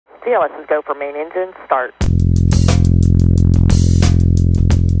CLS's go for main engine, start.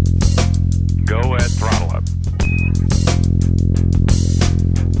 Go at throttle up.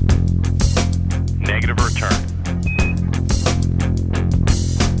 Negative return.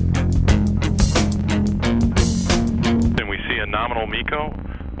 Then we see a nominal MECO.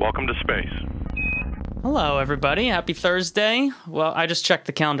 Welcome to space. Hello, everybody. Happy Thursday. Well, I just checked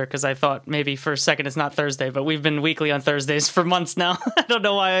the calendar because I thought maybe for a second it's not Thursday, but we've been weekly on Thursdays for months now. I don't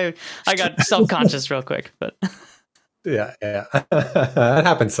know why I got self-conscious real quick, but... Yeah. That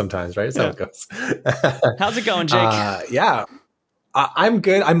happens sometimes, right? That's how it goes. How's it going, Jake? I'm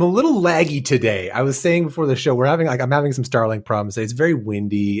good. I'm a little laggy today. I was saying before the show, I'm having some Starlink problems. It's very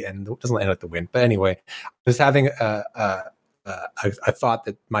windy and it doesn't end with the wind. But anyway, I was having I thought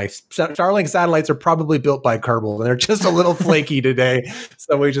that my Starlink satellites are probably built by Kerbal and they're just a little flaky today.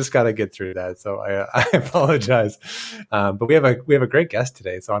 So we just got to get through that. So I apologize. But we have a great guest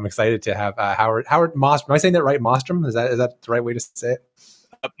today. So I'm excited to have Howard Mostrom. Am I saying that right? Mostrom? Is that the right way to say it?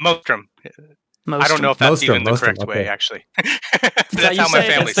 Mostrom. I don't know if that's even the correct way, actually. That's how my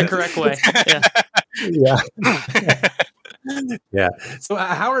family says it. That's the correct way. Yeah. Yeah. So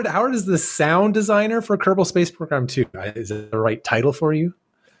Howard is the sound designer for Kerbal Space Program 2. Is it the right title for you?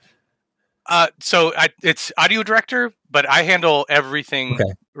 It's audio director, but I handle everything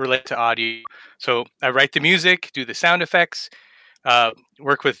related to audio. So I write the music, do the sound effects,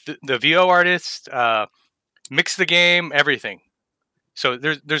 work with the VO artist, mix the game, everything. So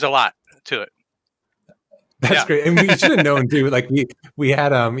there's a lot to it. That's great. And we should have known too, like we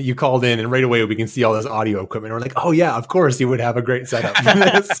had you called in and right away we can see all this audio equipment. We're like, oh yeah, of course you would have a great setup for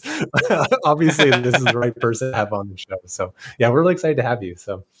this. Obviously this is the right person to have on the show. So yeah, we're really excited to have you.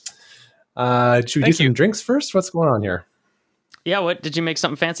 So should we do some drinks first? What's going on here? Yeah, what did you make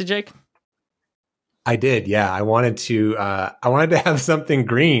something fancy, Jake? I did, yeah. I wanted to have something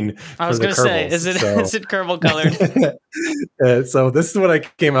green. I was going to say, is it Kerbal colored? So this is what I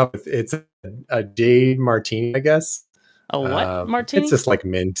came up with. It's a jade martini, I guess. A what martini? It's just like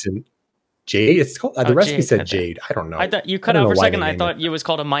mint and jade. It's called. The recipe said jade. I don't know. I thought you cut out for a second. I thought it was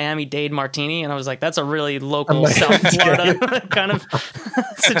called a Miami-Dade martini, and I was like, that's a really local South Florida kind of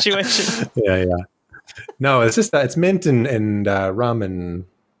situation. Yeah. No, it's just it's mint and rum and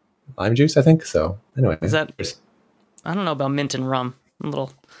lime juice, I think. So anyway, is that? I don't know about mint and rum. I'm a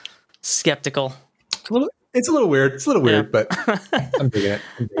little skeptical. It's a little weird. It's a little weird, but I'm digging it.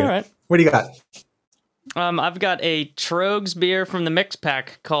 All right. What do you got? I've got a Trogs beer from the mix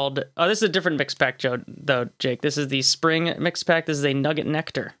pack called. Oh, this is a different mix pack, though, Jake. This is the spring mix pack. This is a Nugget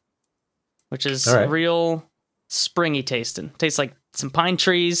Nectar, which is real springy tasting. Tastes like some pine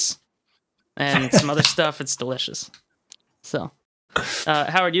trees and some other stuff. It's delicious. So.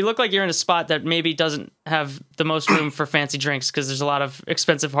 Howard, you look like you're in a spot that maybe doesn't have the most room for fancy drinks because there's a lot of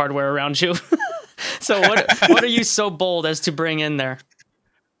expensive hardware around you. So what are you so bold as to bring in there?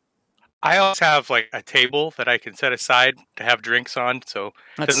 I always have like a table that I can set aside to have drinks on, so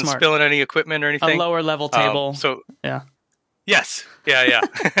it doesn't spill in any equipment or anything. A lower level table. Yes.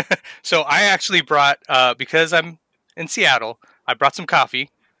 So I actually brought, because I'm in Seattle, I brought some coffee.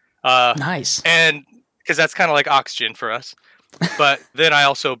 Nice. And because that's kind of like oxygen for us. But then I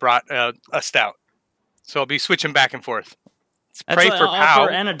also brought a stout. So I'll be switching back and forth. It's Pray for Pow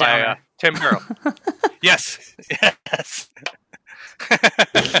by Tim Burrow. Yes.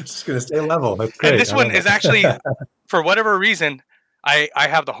 Just going to stay level. That's great. And this one is actually, for whatever reason, I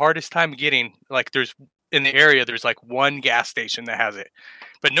have the hardest time getting, like there's like one gas station that has it.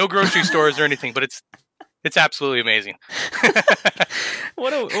 But no grocery stores or anything, but it's absolutely amazing.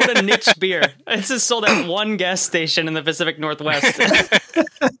 What a niche beer. It's just sold at one gas station in the Pacific Northwest.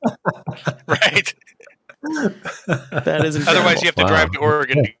 Right. That is incredible. Otherwise you have to drive to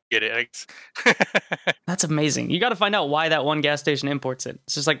Oregon to get it. That's amazing. You got to find out why that one gas station imports it.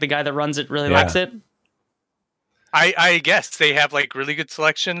 It's just like the guy that runs it really likes it. I guess they have like really good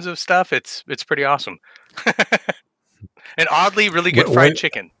selections of stuff. It's pretty awesome. And oddly really good fried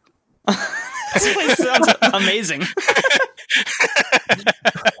chicken. This place sounds amazing.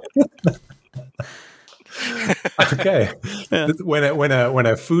 Okay. Yeah. When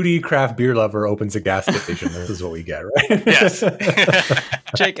a foodie craft beer lover opens a gas station, this is what we get, right? Yes.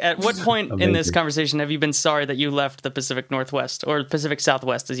 Jake, at what point in this conversation have you been sorry that you left the Pacific Northwest, or Pacific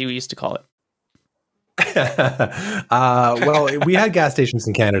Southwest as you used to call it? Well, we had gas stations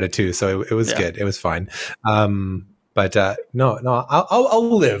in Canada too, so it was good. It was fine. But no,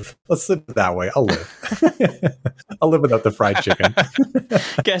 I'll live. Let's live that way. I'll live. I'll live without the fried chicken.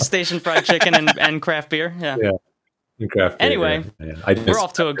 Gas station fried chicken and craft beer. Yeah. And craft beer. Anyway, we're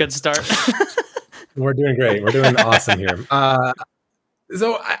off to a good start. We're doing great. We're doing awesome here.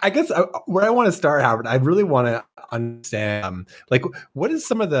 So I guess where I want to start, Howard, I really want to understand, like, what is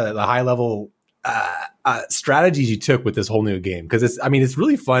some of the high level strategies you took with this whole new game? Because it's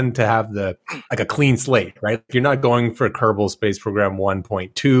really fun to have a clean slate, right? You're not going for Kerbal Space Program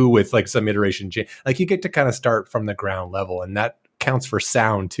 1.2 with like some iteration change. Like you get to kind of start from the ground level, and that counts for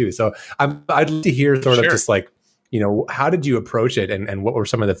sound too. So I'd love to hear sort of just like, how did you approach it, and what were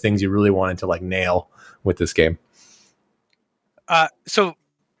some of the things you really wanted to like nail with this game? So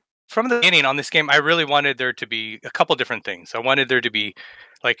from the beginning on this game, I really wanted there to be a couple different things. I wanted there to be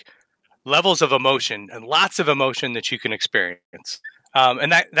like levels of emotion and lots of emotion that you can experience.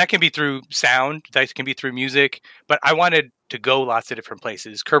 And that can be through sound, that can be through music, but I wanted to go lots of different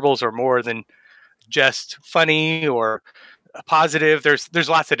places. Kerbals are more than just funny or positive. There's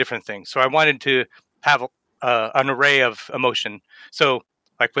lots of different things. So I wanted to have an array of emotion. So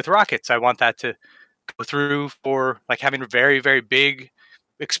like with rockets, I want that to go through for like having very, very big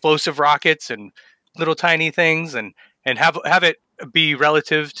explosive rockets and little tiny things and have it be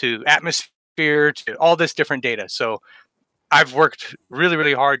relative to atmosphere, to all this different data. So I've worked really,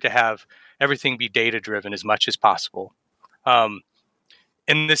 really hard to have everything be data driven as much as possible.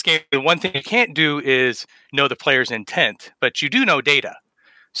 In this game, the one thing you can't do is know the player's intent, but you do know data.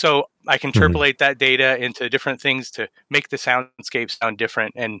 So I can interpolate that data into different things to make the soundscape sound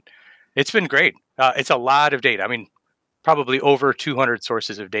different. And it's been great. It's a lot of data. I mean, probably over 200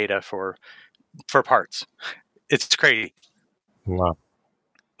 sources of data for parts. It's crazy. Wow.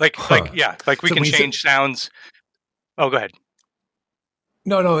 Like we can change sounds. Oh, go ahead.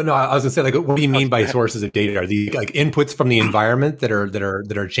 No. I was gonna say, like, what do you mean by sources of data? Are these like inputs from the environment that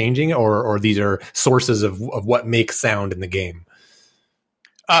are changing, or these are sources of what makes sound in the game?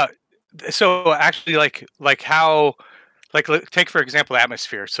 So actually, like how, like take for example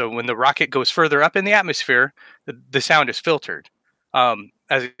atmosphere. So when the rocket goes further up in the atmosphere, the sound is filtered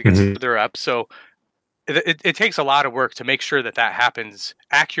as it gets further up. So it takes a lot of work to make sure that happens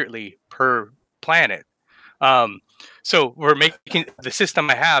accurately per planet. So we're making the system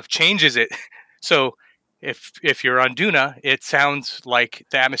I have changes it. So if you're on Duna, it sounds like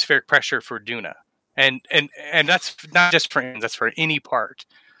the atmospheric pressure for Duna, and that's not just that's for any part.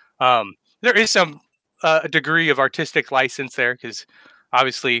 There is some a degree of artistic license there, because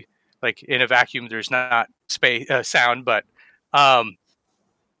obviously, like in a vacuum, there's not space sound, but I've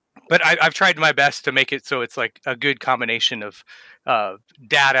tried my best to make it so it's like a good combination of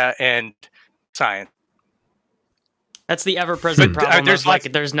data and science. That's the ever-present problem.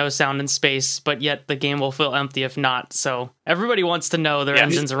 There's no sound in space, but yet the game will feel empty if not. So everybody wants to know their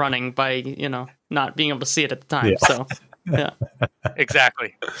engines are running by not being able to see it at the time. Yeah. So yeah,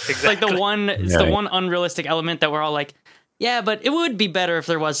 exactly. Like the one unrealistic element that we're all like, yeah, but it would be better if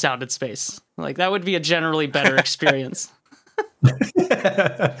there was sound in space. Like that would be a generally better experience.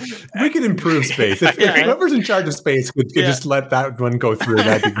 We could improve space. If whoever's in charge of space could just let that one go through,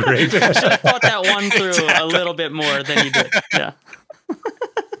 that'd be great. I should have thought that one through a little bit more than you did.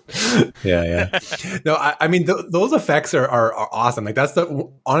 Yeah. No, I mean those effects are awesome. Like that's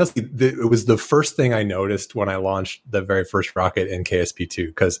honestly it was the first thing I noticed when I launched the very first rocket in KSP2,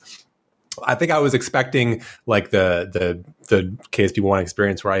 because I think I was expecting like the KSP1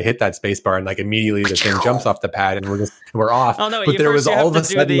 experience where I hit that space bar and like immediately the thing jumps off the pad and we're off. Oh no! But there was all of a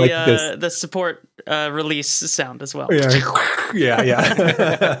sudden like the support release sound as well.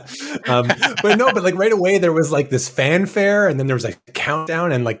 Yeah. But like right away there was like this fanfare, and then there was like a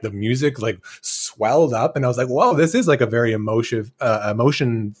countdown, and like the music like swelled up, and I was like, "Whoa, this is like a very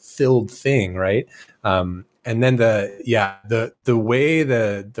emotion filled thing, right?" And then the way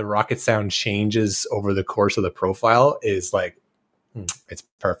the rocket sound changes over the course of the profile is like, it's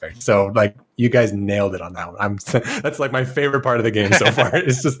perfect. So like you guys nailed it on that one. That's like my favorite part of the game so far.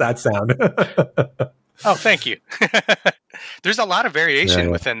 It's just that sound. Oh, thank you. There's a lot of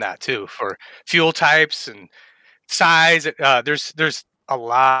variation within that too, for fuel types and size. There's a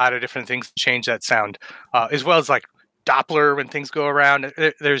lot of different things to change that sound, as well as like Doppler when things go around.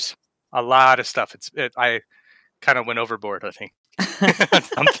 There's a lot of stuff. I kind of went overboard, I think.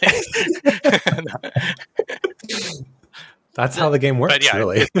 That's how the game works,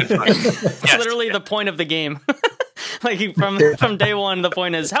 really. It's literally the point of the game. Like from day one, the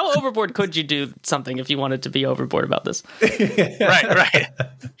point is, how overboard could you do something if you wanted to be overboard about this? Right.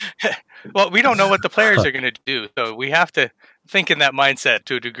 Well, we don't know what the players are going to do, so we have to think in that mindset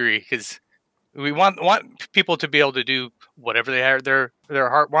to a degree, because we want people to be able to do whatever their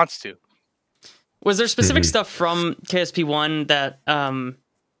heart wants to. Was there specific stuff from KSP1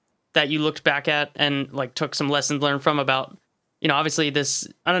 that you looked back at and like took some lessons learned from about obviously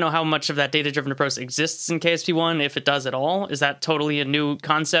I don't know how much of that data-driven approach exists in KSP1, if it does at all. Is that totally a new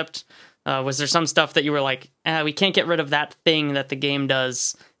concept? Was there some stuff that you were like, we can't get rid of that thing that the game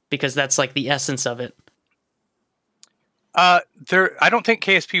does because that's like the essence of it? I don't think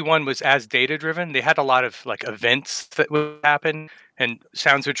KSP1 was as data-driven. They had a lot of like events that would happen and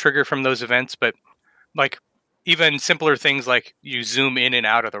sounds would trigger from those events, but like even simpler things like you zoom in and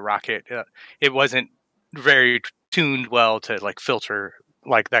out of the rocket, it wasn't very tuned well to like filter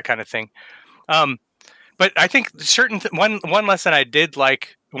like that kind of thing. But I think one lesson I did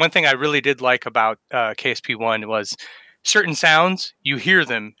like, one thing I really did like about KSP1 was certain sounds, you hear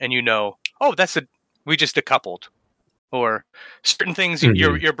them and oh, we just decoupled. Or certain things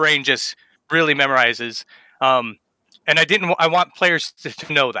your brain just really memorizes. And I want players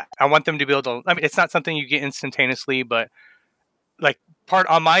to know that. I want them to be able to, it's not something you get instantaneously, but like part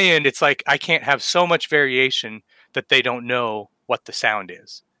on my end, it's like, I can't have so much variation that they don't know what the sound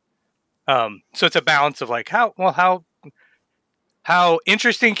is. So it's a balance of like, how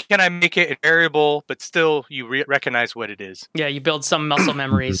interesting can I make it and variable, but still you recognize what it is. Yeah. You build some muscle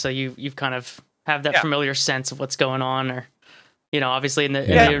memory. So you've kind of have that familiar sense of what's going on, or, obviously in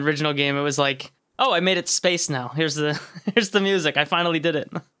the original game, it was like, oh, I made it space now. Here's the music. I finally did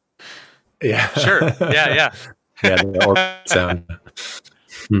it. Yeah. Sure. Yeah. Yeah. The orbit sound.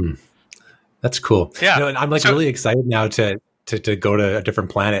 That's cool. Yeah. And I'm like really excited now to go to a different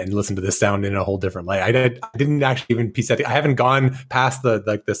planet and listen to this sound in a whole different light. I didn't actually even piece that. I haven't gone past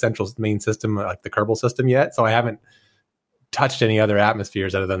the central main system, like the Kerbal system yet. So I haven't touched any other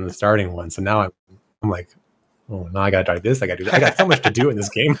atmospheres other than the starting one. So now I'm like, oh, now I got to try this. I got to do that. I got so much to do in this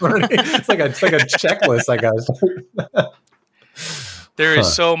game already. It's like a checklist, I guess. There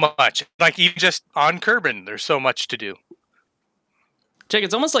is so much. Like even just on Kerbin, there's so much to do. Jake,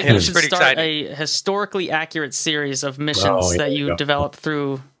 it's almost like you should start a historically accurate series of missions that you develop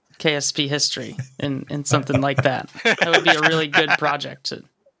through KSP history and something like that. That would be a really good project to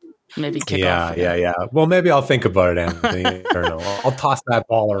maybe kick off. Yeah. Well, maybe I'll think about it, Anthony. I don't know. I'll toss that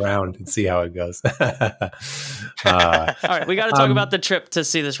ball around and see how it goes. All right, we got to talk about the trip to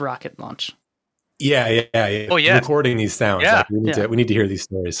see this rocket launch. Yeah. Oh, yeah. Recording these sounds. Yeah. Like, we need to hear these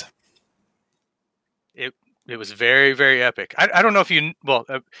stories. It was very, very epic. I don't know if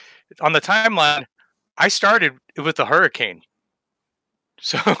on the timeline, I started with the hurricane.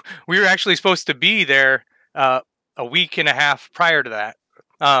 So we were actually supposed to be there a week and a half prior to that.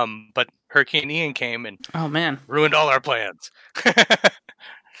 But Hurricane Ian came and ruined all our plans.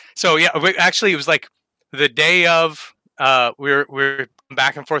 So yeah, it was like the day of, we're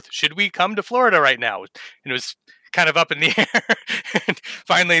back and forth. Should we come to Florida right now? And it was kind of up in the air. And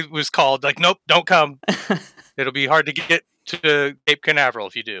finally it was called like, nope, don't come. It'll be hard to get to Cape Canaveral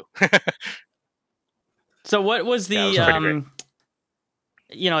if you do. So what was the, at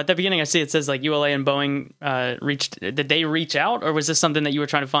the beginning I see it says like ULA and Boeing did they reach out, or was this something that you were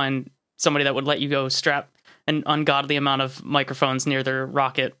trying to find somebody that would let you go strap an ungodly amount of microphones near their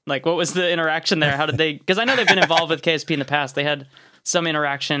rocket? Like what was the interaction there? How did they, because I know they've been involved with KSP in the past. They had some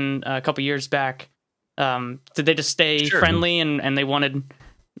interaction a couple years back. Did they just stay friendly and they wanted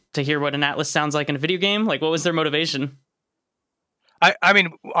to hear what an Atlas sounds like in a video game? Like what was their motivation? I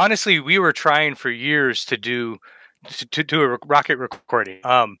mean, honestly, we were trying for years to do a rocket recording.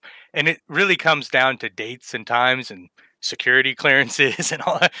 And it really comes down to dates and times and security clearances and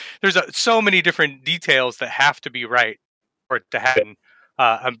all that. There's so many different details that have to be right for it to happen.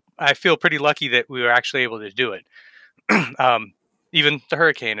 I feel pretty lucky that we were actually able to do it. Even the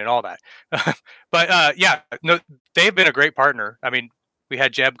hurricane and all that. But they've been a great partner. I mean, we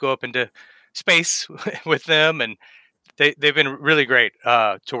had Jeb go up into space with them, and they've been really great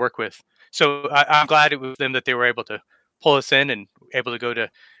to work with. So I'm glad it was them that they were able to pull us in and able to go to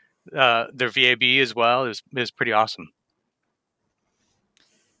their VAB as well. It was pretty awesome.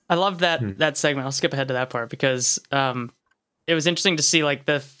 I love that segment. I'll skip ahead to that part because it was interesting to see like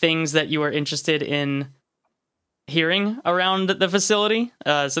the things that you were interested in hearing around the facility.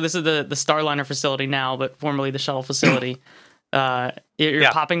 So this is the Starliner facility now, but formerly the shuttle facility.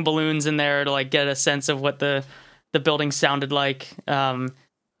 You're popping balloons in there to like get a sense of what the building sounded like.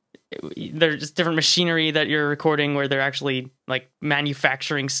 There's just different machinery that you're recording where they're actually like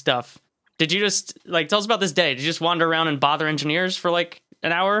manufacturing stuff. Did you just like tell us about this day? Did you just wander around and bother engineers for like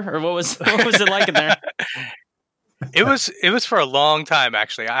an hour, or what was it like in there? It was for a long time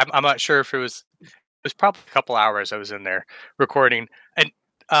actually. I'm not sure if it was probably a couple hours I was in there recording, and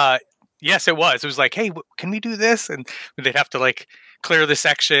yes, it was. It was like, hey, can we do this? And they'd have to like clear the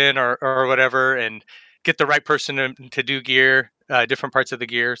section or whatever, and get the right person to do gear, different parts of the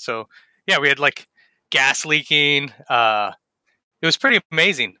gear. So yeah, we had like gas leaking, it was pretty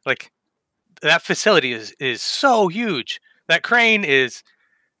amazing. Like that facility is so huge. That crane is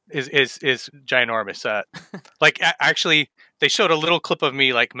ginormous. Like actually, they showed a little clip of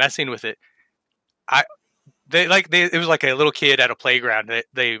me like messing with it. It was like a little kid at a playground.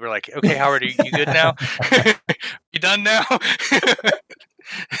 They were like, "Okay, Howard, you good now? You done now?"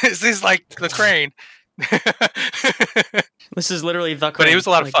 This is like the crane. This is literally the crane. But it was a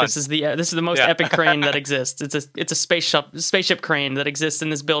lot of fun. This is the most epic crane that exists. It's a spaceship crane that exists in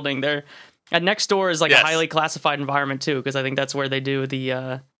this building. There, and next door is like a highly classified environment too, because I think that's where they do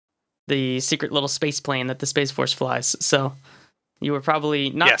the secret little space plane that the Space Force flies. So you were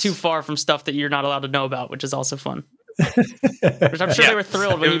probably not too far from stuff that you're not allowed to know about, which is also fun. Which I'm sure they were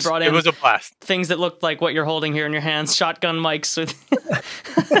thrilled when you brought in. It was a blast. Things that looked like what you're holding here in your hands, shotgun mics.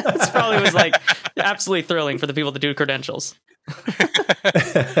 This probably was like absolutely thrilling for the people that do credentials.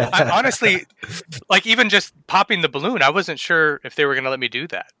 I, honestly, like even just popping the balloon, I wasn't sure if they were going to let me do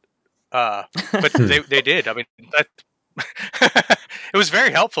that, but they did. I mean, it was very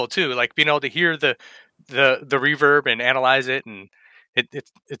helpful too. Like being able to hear the reverb and analyze it, and it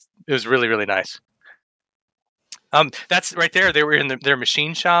was really, really nice. That's right there. They were in their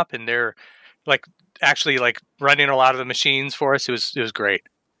machine shop, and they're like actually like running a lot of the machines for us. It was great.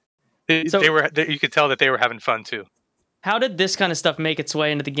 You could tell that they were having fun too. How did this kind of stuff make its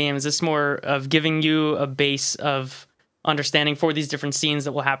way into the game? Is this more of giving you a base of understanding for these different scenes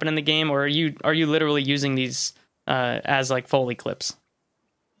that will happen in the game, or are you literally using these as like Foley clips?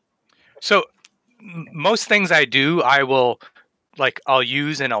 So most things I do, I'll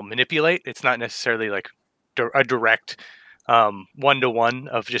use and I'll manipulate. It's not necessarily like a direct one-to-one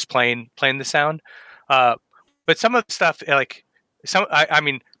of just playing the sound. But some of the stuff, like I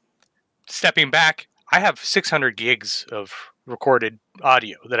mean, stepping back, I have 600 gigs of recorded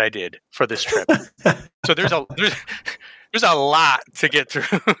audio that I did for this trip. So there's a lot to get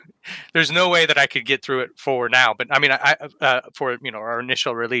through. There's no way that I could get through it for now. But I mean, for our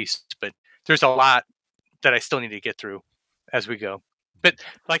initial release. But there's a lot that I still need to get through as we go. But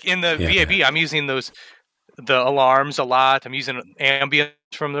like in the VAB, I'm using the alarms a lot. I'm using ambience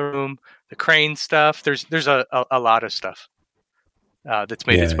from the room, the crane stuff. There's a lot of stuff that's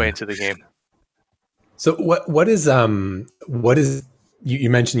made its way into the game. So what is you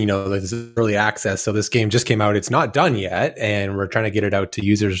mentioned, this is early access. So this game just came out. It's not done yet, and we're trying to get it out to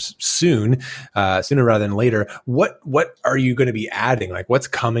users sooner rather than later. What are you going to be adding? Like what's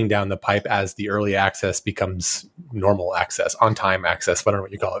coming down the pipe as the early access becomes normal access, on time access, whatever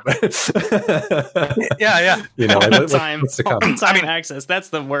you call it. Yeah. What's to come? On time access. That's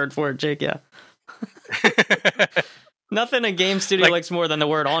the word for it, Jake. Yeah. Nothing a game studio likes more than the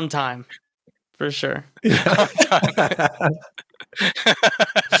word on time. For sure.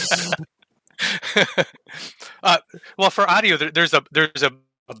 Well, for audio, there's a bunch of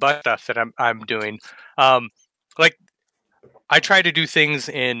stuff that I'm doing. Like I try to do things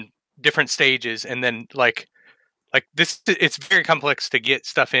in different stages, and then like this, it's very complex to get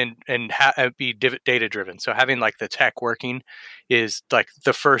stuff in and be data driven. So having like the tech working is like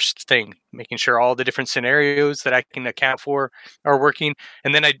the first thing, making sure all the different scenarios that I can account for are working.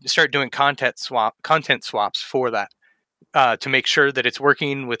 And then I start doing content swaps for that to make sure that it's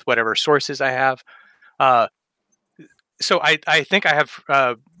working with whatever sources I have. So I think I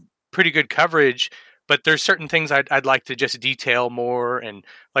have pretty good coverage, but there's certain things I'd like to just detail more and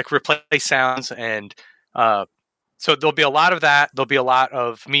like replace sounds. And so there'll be a lot of that. There'll be a lot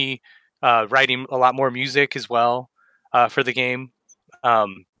of me writing a lot more music as well for the game.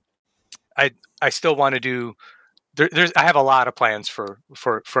 I still want to do. I have a lot of plans for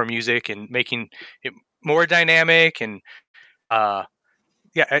music and making it more dynamic and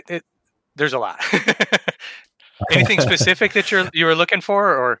there's a lot. Anything specific that you were looking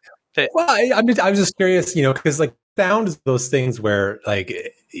for, or that? Well, I was just curious, because like sound is those things where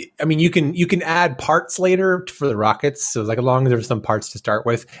like. I mean, you can add parts later for the rockets. So like, as long as there's some parts to start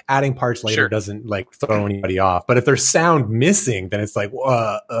with, adding parts later doesn't like throw anybody off. But if there's sound missing, then it's like,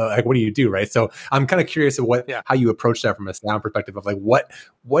 like what do you do, right? So I'm kind of curious of how you approach that from a sound perspective of like what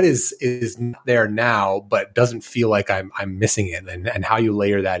is not there now, but doesn't feel like I'm missing it, and how you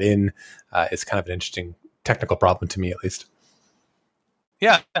layer that in is kind of an interesting technical problem to me, at least.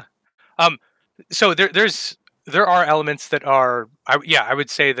 Yeah. So there are elements that are, I would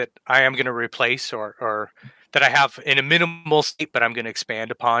say that I am going to replace or that I have in a minimal state, but I'm going to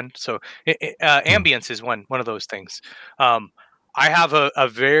expand upon. So ambience is one of those things. I have a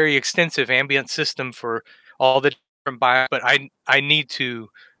very extensive ambient system for all the different bios, but I need to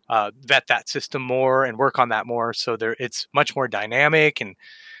vet that system more and work on that more. So it's much more dynamic and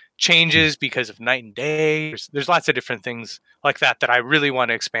changes because of night and day. There's lots of different things like that I really want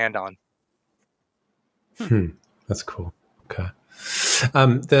to expand on. That's cool. Okay. We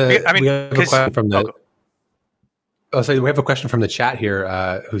have a question from the. We have a question from the chat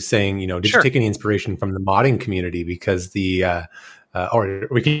here, who's saying, did you take any inspiration from the modding community? Because or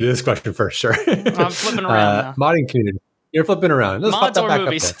we can do this question first, sure. I'm flipping around now. Modding community. You're flipping around. Let's Mods pop that or back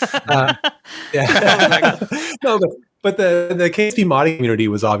movies? Up there. No, but the KSP modding community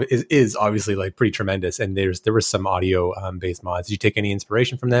is obviously like pretty tremendous, and there was some audio based mods. Did you take any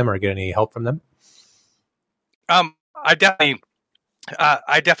inspiration from them or get any help from them? I definitely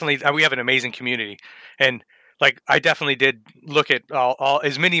we have an amazing community, and like I definitely did look at all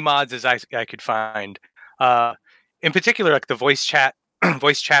as many mods as I could find. In particular, like the voice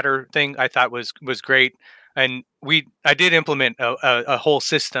chatter thing, I thought was great, and I did implement a whole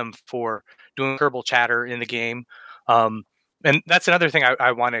system for doing Kerbal chatter in the game, and that's another thing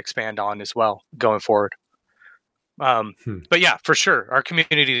I want to expand on as well going forward. But yeah, for sure, our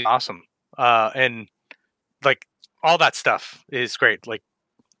community is awesome, and like all that stuff is great. Like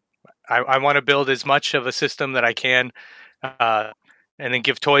I want to build as much of a system that I can, and then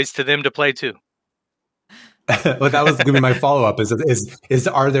give toys to them to play too. Well, that was going to be my follow up. Is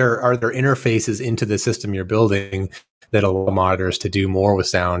are there interfaces into the system you're building that allow monitors to do more with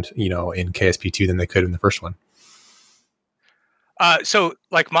sound, in KSP2 than they could in the first one? So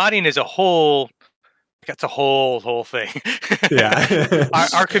like modding is a whole. That's a whole thing. Yeah.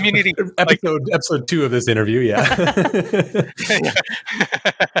 our community episode 2 of this interview. Yeah.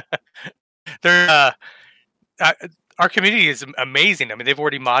 Our community is amazing. I mean, they've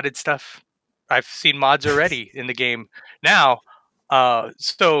already modded stuff. I've seen mods already in the game now.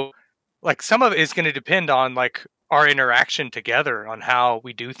 So like some of it is going to depend on like our interaction together on how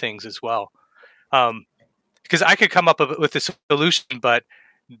we do things as well. Because I could come up with a solution, but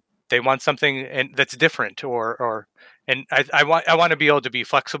they want something that's different, and I want to be able to be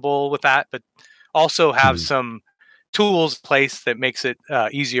flexible with that, but also have some tools in place that makes it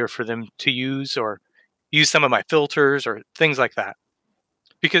easier for them to use, or use some of my filters or things like that.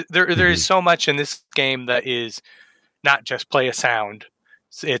 Because there is so much in this game that is not just play a sound.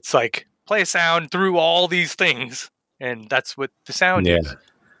 It's like play a sound through all these things, and that's what the sound is.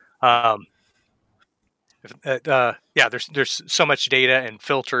 There's so much data and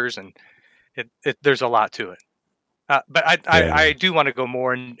filters, and there's a lot to it. But I do want to go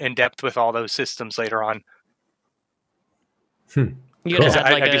more in depth with all those systems later on. You gotta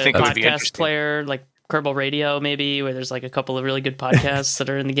have like I do a think it would be podcast player, like Kerbal Radio, maybe, where there's like a couple of really good podcasts that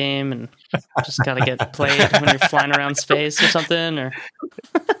are in the game, and just gotta get played when you're flying around space or something, or.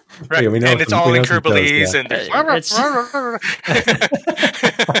 Right, and it's all in Kerbalese, and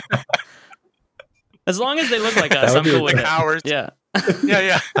as long as they look like us, I'm cool with it. Hours. Yeah.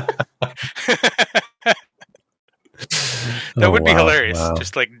 Yeah. That would be hilarious. Wow.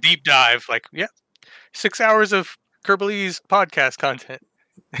 Just like deep dive, 6 hours of Kerbalese podcast content.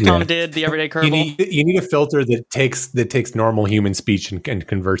 Tom did the everyday Kerbal. You need a filter that takes normal human speech and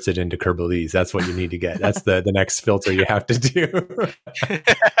converts it into Kerbalese. That's what you need to get. That's the next filter you have to do.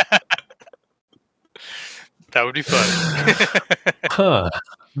 That would be fun. Huh.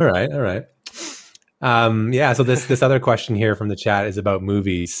 All right. So this other question here from the chat is about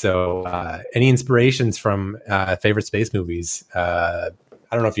movies. So any inspirations from favorite space movies? I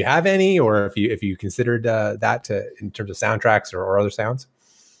don't know if you have any, or if you considered that in terms of soundtracks or other sounds.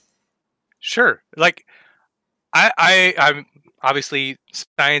 Sure. Like I'm obviously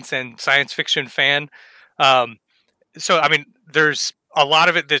science fiction fan. So I mean, there's a lot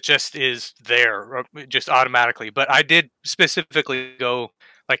of it that just is there, just automatically. But I did specifically go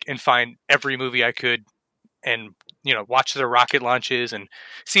and find every movie I could, and watch their rocket launches and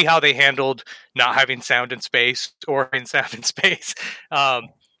see how they handled not having sound in space or in sound in space. I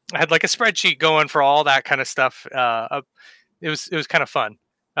had like a spreadsheet going for all that kind of stuff. It was kind of fun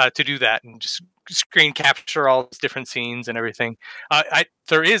to do that and just screen capture all these different scenes and everything.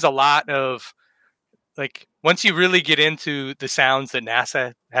 There is a lot of once you really get into the sounds that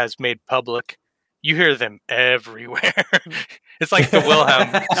NASA has made public, you hear them everywhere. It's like the Wilhelm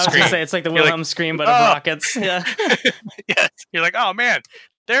scream. I was going to say, it's like the Wilhelm scream, but of rockets. Yeah. Yes. You're like, oh man,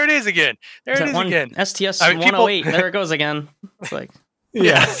 there it is again. There it is again. STS 108. There it goes again. It's like,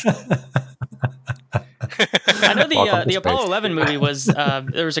 yes. I know the Apollo 11 movie was,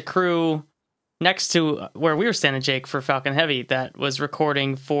 there was a crew next to where we were standing, Jake, for Falcon Heavy that was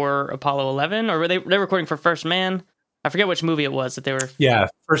recording for Apollo 11, or were they recording for First Man? I forget which movie it was that they were. Yeah,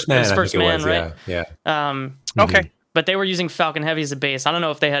 First Man. First Man, right? Yeah. Okay. But they were using Falcon Heavy as a base. I don't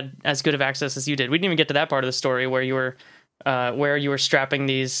know if they had as good of access as you did. We didn't even get to that part of the story where you were where you were strapping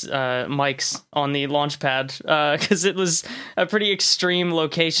these mics on the launch pad, because it was a pretty extreme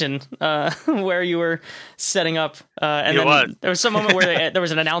location where you were setting up. And then there was some moment where there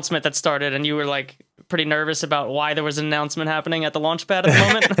was an announcement that started, and you were like pretty nervous about why there was an announcement happening at the launch pad at the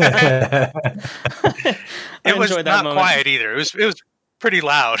moment. It was not quiet either. It was pretty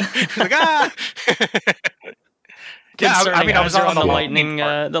loud. Like, ah! Yeah, I mean, I was on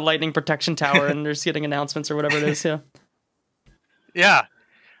the lightning protection tower, and there's getting announcements or whatever it is. Yeah. Yeah.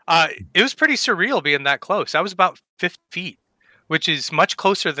 It was pretty surreal being that close. I was about 50 feet, which is much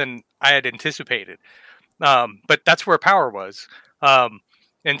closer than I had anticipated. But that's where power was.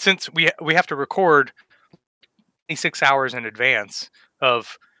 And since we have to record 26 hours in advance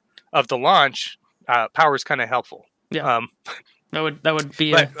of the launch, power is kind of helpful. Yeah. That would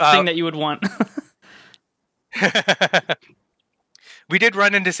be a thing that you would want. We did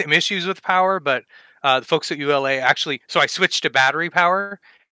run into some issues with power, but the folks at ULA actually, so I switched to battery power,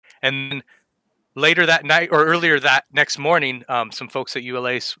 and later that night or earlier that next morning, some folks at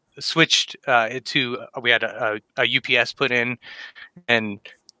ULA switched we had a UPS put in and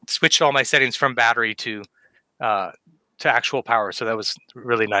switched all my settings from battery to actual power. So that was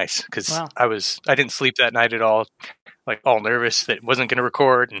really nice because wow. I didn't sleep that night at all, like all nervous that it wasn't going to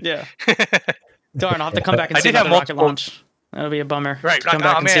record. And yeah. Darn, I'll have to come back and see another rocket launch. That'll be a bummer. Right. Come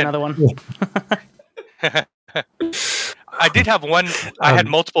back and see another one. I did have one. I had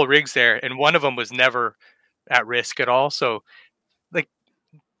multiple rigs there, and one of them was never at risk at all. So, like,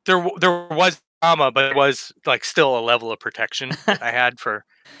 there was drama, but it was like still a level of protection that I had for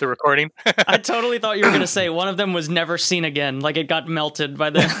the recording. I totally thought you were going to say one of them was never seen again, like it got melted by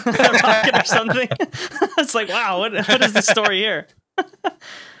the rocket or something. It's like, wow, what is the story here?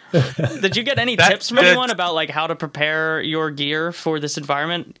 Did you get any tips from anyone about like how to prepare your gear for this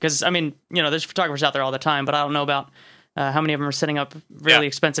environment? Because I mean, there's photographers out there all the time, but I don't know about how many of them are setting up really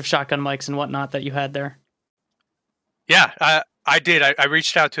expensive shotgun mics and whatnot that you had there. Yeah, I did. I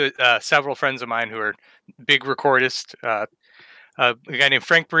reached out to several friends of mine who are big recordists. A guy named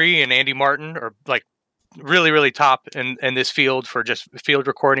Frank Bree and Andy Martin are like really, really top in this field for just field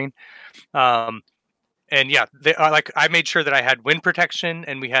recording. And yeah, I made sure that I had wind protection,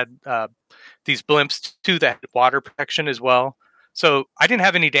 and we had these blimps too that had water protection as well. So I didn't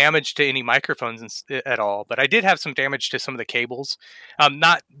have any damage to any microphones at all, but I did have some damage to some of the cables.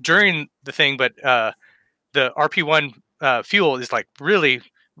 Not during the thing, but the RP1 fuel is like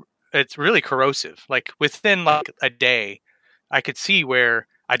it's really corrosive. Like within like a day, I could see where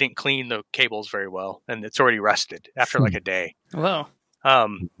I didn't clean the cables very well, and it's already rusted after like a day. Wow.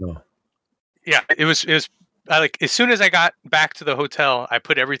 Yeah, it was like as soon as I got back to the hotel, I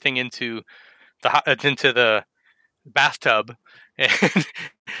put everything into the bathtub and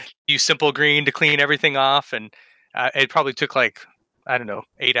used Simple Green to clean everything off, and it probably took like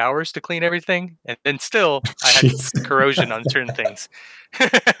 8 hours to clean everything, and then still I had corrosion on certain things.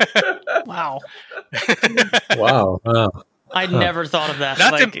 Wow. Wow. I never thought of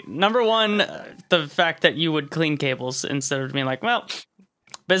that. Number one, the fact that you would clean cables instead of being like, well,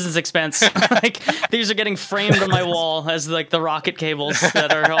 business expense. Like these are getting framed on my wall as like the rocket cables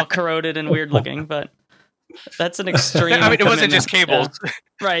that are all corroded and weird looking, but that's an extreme. I mean, it wasn't just cables,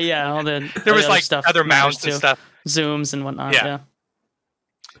 right? Yeah, there was like stuff, other mounts and stuff, zooms and whatnot. Yeah.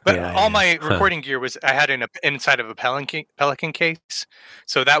 But all my recording gear was I had inside of a Pelican case,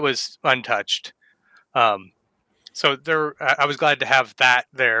 so that was untouched. So I was glad to have that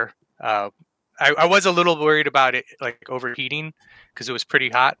there. I was a little worried about it like overheating because it was pretty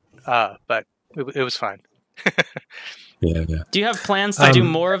hot, but it was fine. Yeah. Do you have plans to do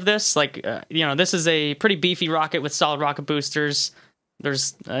more of this? Like, this is a pretty beefy rocket with solid rocket boosters.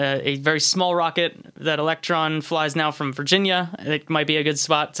 There's a very small rocket that Electron flies now from Virginia. It might be a good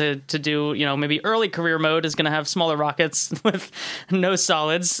spot to do, maybe early career mode is going to have smaller rockets with no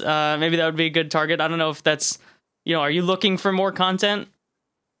solids. Maybe that would be a good target. I don't know if that's, are you looking for more content?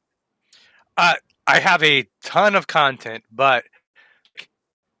 I have a ton of content, but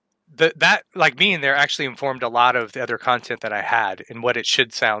that like being there actually informed a lot of the other content that I had and what it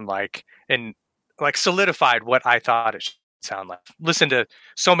should sound like, and like solidified what I thought it should sound like. Listened to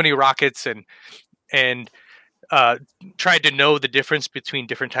so many rockets and tried to know the difference between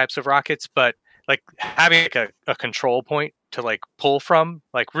different types of rockets, but like having like a control point to like pull from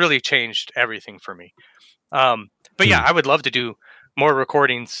like really changed everything for me. But yeah, I would love to do more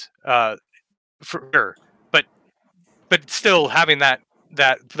recordings for sure, but still having that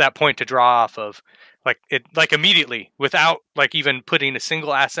point to draw off of, like it, like immediately without like even putting a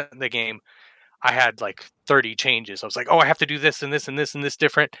single asset in the game, I had like 30 changes. I was like, oh, I have to do this and this and this and this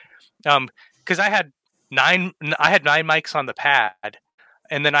different, because I had I had 9 mics on the pad,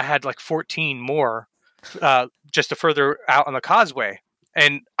 and then I had like 14 more just to further out on the causeway.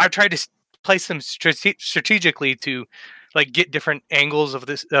 And I tried to place them strategically to like get different angles of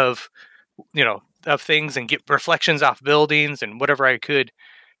things and get reflections off buildings and whatever I could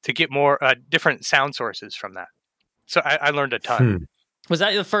to get more different sound sources from that. So I learned a ton. Was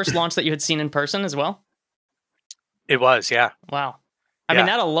that the first launch that you had seen in person as well? It was, yeah. Wow. I mean,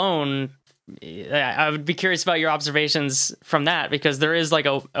 that alone, I would be curious about your observations from that, because there is like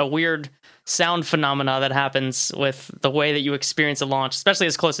a weird sound phenomena that happens with the way that you experience a launch, especially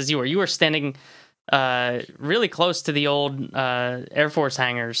as close as you were. You were standing really close to the old Air Force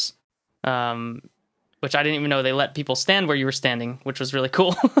hangars, which I didn't even know they let people stand where you were standing, which was really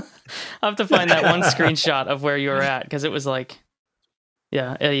cool. I'll have to find that one screenshot of where you were at, because it was like,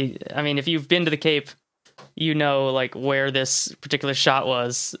 yeah, I mean, if you've been to the Cape, you know, like where this particular shot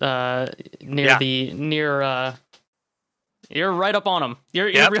was you're right up on them.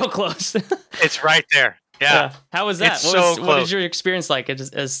 You're real close. It's right there. Yeah. How was that? What was your experience like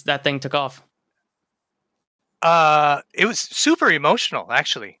as that thing took off? It was super emotional,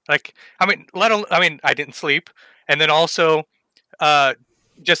 actually. Like, I mean, I didn't sleep, and then also,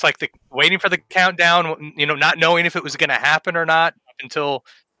 just like waiting for the countdown, not knowing if it was going to happen or not until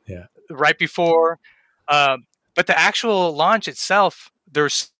right before. But the actual launch itself,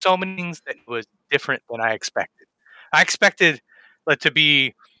 there's so many things that was different than I expected. I expected it to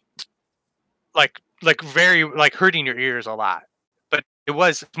be like very like hurting your ears a lot, but it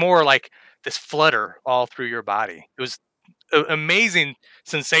was more like this flutter all through your body. It was an amazing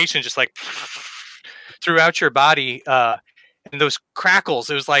sensation, just like throughout your body, and those crackles.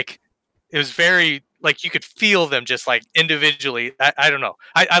 It was very like you could feel them just like individually. I don't know.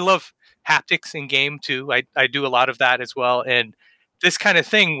 I love haptics in game too. I do a lot of that as well, and this kind of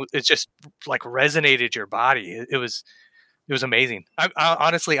thing is just like resonated your body. It was amazing.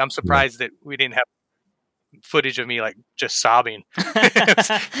 Honestly, I'm surprised that we didn't have footage of me like just sobbing.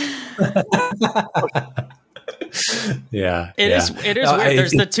 Yeah, it is weird.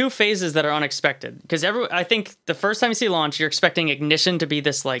 There's the two phases that are unexpected, because I think the first time you see launch, you're expecting ignition to be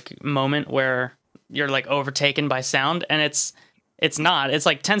this like moment where you're like overtaken by sound, and it's not. It's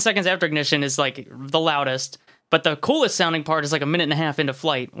like 10 seconds after ignition is like the loudest, but the coolest sounding part is like a minute and a half into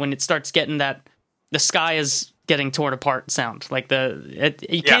flight, when it starts getting that the sky is getting torn apart sound. Like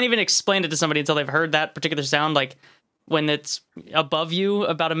you can't even explain it to somebody until they've heard that particular sound. Like when it's above you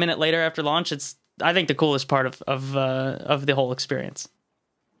about a minute later after launch, it's, I think, the coolest part of the whole experience.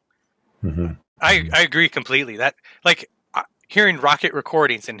 Mm-hmm. I agree completely. That like hearing rocket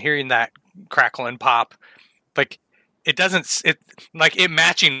recordings and hearing that crackle and pop, like it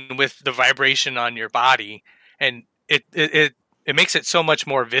matching with the vibration on your body, and it makes it so much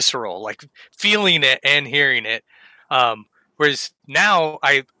more visceral, like feeling it and hearing it. Whereas now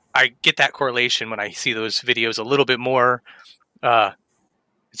I get that correlation when I see those videos a little bit more.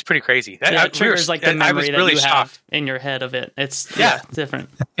 It's pretty crazy. It triggers like the memory that really you have in your head of it. It's different.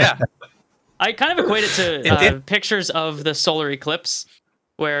 Yeah. I kind of equate it to pictures of the solar eclipse,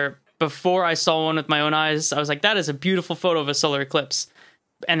 where before I saw one with my own eyes, I was like, that is a beautiful photo of a solar eclipse.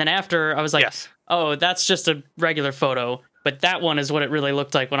 And then after, I was like, oh, that's just a regular photo. But that one is what it really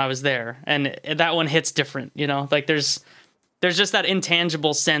looked like when I was there. And that one hits different, Like there's just that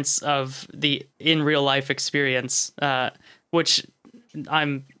intangible sense of the in real life experience, which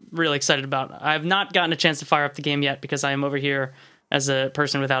I'm really excited about. I have not gotten a chance to fire up the game yet, because I am over here as a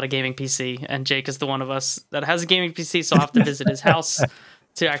person without a gaming PC, and Jake is the one of us that has a gaming PC, so I'll have to visit his house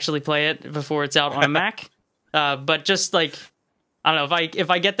to actually play it before it's out on a Mac. But just like, I don't know, if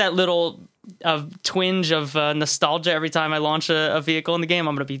I get that little twinge of nostalgia every time I launch a vehicle in the game,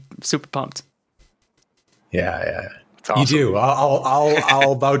 I'm going to be super pumped. Yeah. Awesome. You do.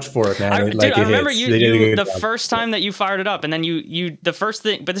 I'll vouch for it, man. I remember you the first time that you fired it up, and then you the first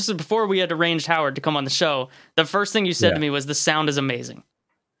thing, but this is before we had arranged Howard to come on the show. The first thing you said to me was, "The sound is amazing."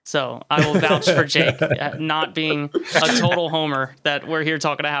 So I will vouch for Jake not being a total homer that we're here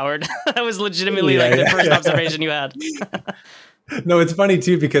talking to Howard. That was legitimately the first observation you had. No, it's funny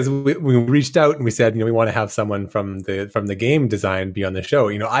too, because we reached out and we said, we want to have someone from the game design be on the show.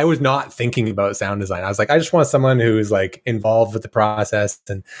 I was not thinking about sound design. I was like, I just want someone who's like involved with the process.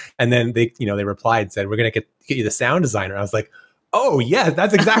 And then they replied and said, we're going to get you the sound designer. I was like, oh yeah,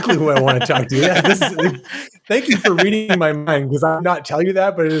 that's exactly who I want to talk to. Yeah, thank you for reading my mind, because I'm not telling you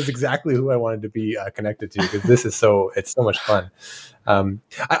that, but it is exactly who I wanted to be connected to, because it's so much fun.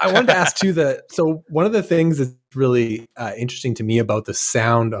 I wanted to ask too so one of the things that's really interesting to me about the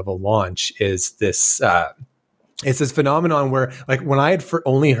sound of a launch is this it's this phenomenon where, like, when I had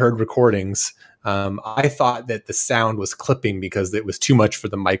only heard recordings, I thought that the sound was clipping because it was too much for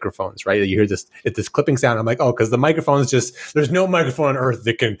the microphones, right? You hear this clipping sound. I'm like, oh, because the microphone's there's no microphone on Earth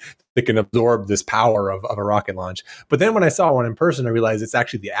that can absorb this power of a rocket launch. But then when I saw one in person, I realized it's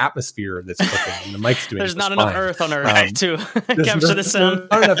actually the atmosphere that's clipping, and the mic's doing. There's not enough Earth on Earth to capture the sound.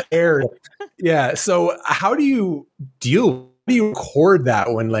 Not enough air. Yeah. So how do you record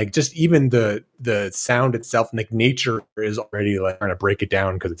that when, like, just even the sound itself, like, nature is already like trying to break it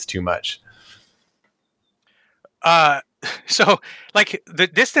down because it's too much? So, like, the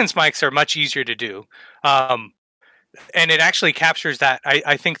distance mics are much easier to do, and it actually captures that.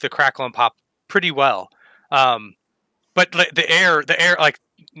 I think the crackle and pop pretty well. But the air, like,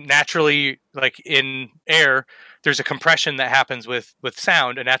 naturally, like in air, there's a compression that happens with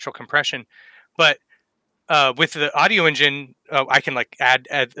sound, a natural compression. But with the audio engine, I can, like, add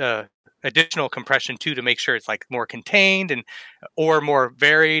additional compression too to make sure it's, like, more contained or more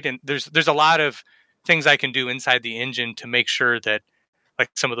varied. And there's a lot of things I can do inside the engine to make sure that,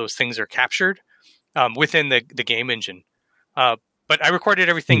 like, some of those things are captured within the game engine. But I recorded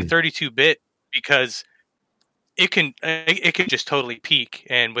everything 32-bit because it can just totally peak,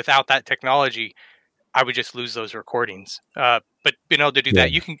 and without that technology, I would just lose those recordings. But being able to do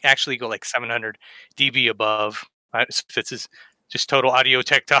that, you can actually go like 700 dB above. This is just total audio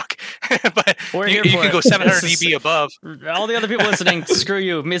tech talk, but you can go 700 dB above. All the other people listening, screw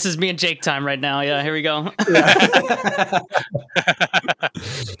you. This is me and Jake time right now. Yeah, here we go.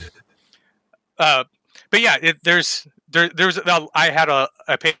 But yeah,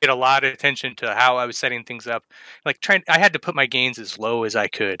 I paid a lot of attention to how I was setting things up. Like, I had to put my gains as low as I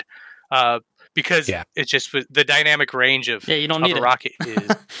could. Because it's just the dynamic range of you don't need a rocket is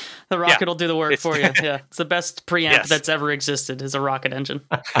the rocket will do the work for you. Yeah, it's the best preamp that's ever existed is a rocket engine.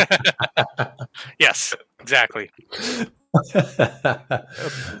 Yes, exactly. Any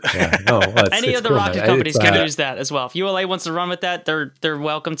of the rocket companies can use that as well. If ULA wants to run with that, they're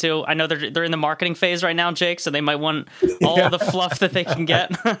welcome to. I know they're in the marketing phase right now, Jake, so they might want all the fluff that they can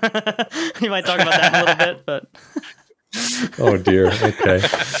get. You might talk about that in a little bit, but oh dear. Okay.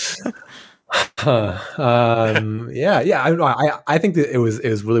 I think that it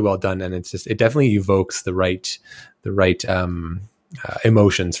was really well done, and it definitely evokes the right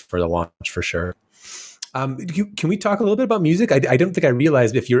emotions for the launch for sure. Can we talk a little bit about music? I don't think I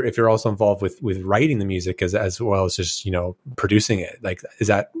realized if you're also involved with writing the music as well as just, producing it. Like, is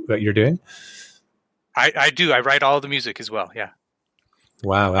that what you're doing? I do. I write all the music as well. Yeah.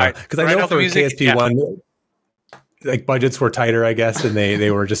 Wow. Because I know for KSP1. Like, budgets were tighter, I guess, and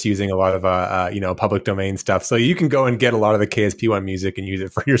they were just using a lot of public domain stuff. So you can go and get a lot of the KSP1 music and use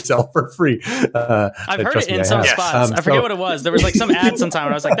it for yourself for free. I've heard it in some spots. I forget what it was. There was like some ad sometime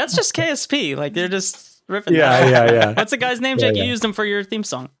where I was like, "That's just KSP." Like, they're just riffing. Yeah. What's the guy's name, Jake? You used him for your theme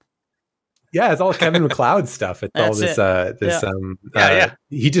song. Yeah, it's all Kevin MacLeod stuff. It's all this.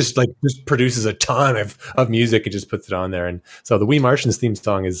 He just produces a ton of music and just puts it on there. And so the We Martians theme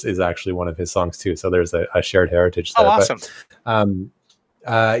song is actually one of his songs too. So there's a shared heritage there. Oh, awesome.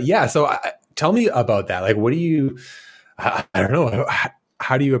 But, so tell me about that. Like, what do you? I don't know.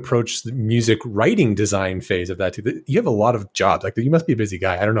 How do you approach the music writing design phase of that too? You have a lot of jobs. Like, you must be a busy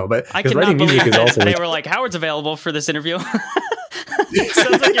guy. I don't know, but I cannot writing music is also. They were like, Howard's available for this interview. It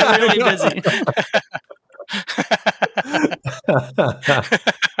sounds like you're really busy.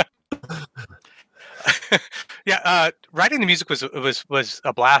 Writing the music was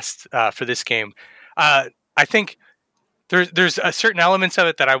a blast for this game. I think there's certain elements of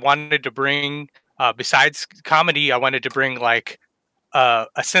it that I wanted to bring. Besides comedy, I wanted to bring like a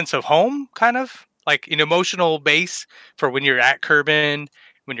sense of home, kind of like an emotional base for when you're at Kerbin,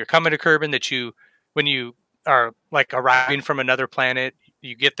 when you're coming to Kerbin. When you are like arriving from another planet,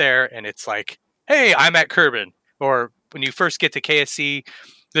 you get there and it's like, hey, I'm at Kerbin. Or when you first get to KSC,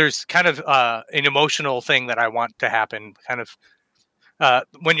 there's kind of an emotional thing that I want to happen kind of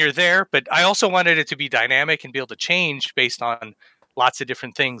when you're there. But I also wanted it to be dynamic and be able to change based on lots of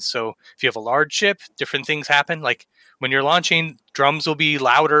different things. So if you have a large ship, different things happen. Like when you're launching, drums will be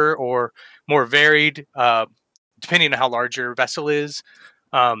louder or more varied, depending on how large your vessel is.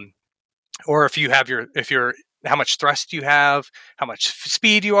 Or if you're how much thrust you have, how much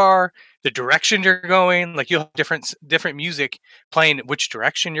speed you are, the direction you're going. Like, you'll have different music playing which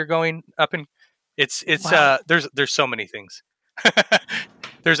direction you're going up in. It's wow. There's so many things.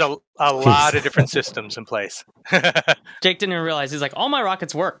 There's a lot of different systems in place. Jake didn't even realize. He's like, all my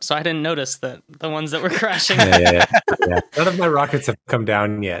rockets worked, so I didn't notice that the ones that were crashing. Yeah. None of my rockets have come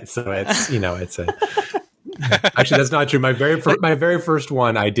down yet, so it's Actually, that's not true. My very first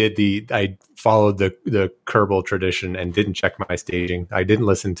one, I followed the Kerbal tradition and didn't check my staging. I didn't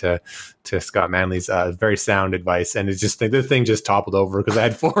listen to Scott Manley's very sound advice, and it's just the thing just toppled over because I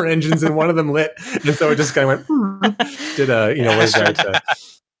had 4 engines and one of them lit, and so it just kind of went. Did a what is that?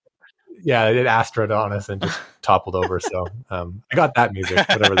 Yeah, it did Astrad on us and just toppled over. So I got that music,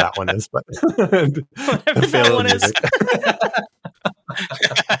 whatever that one is, but the failed music.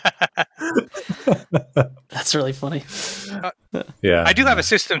 That's really funny. Yeah, I do have a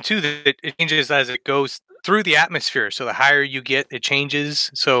system too that it changes as it goes through the atmosphere. So the higher you get, it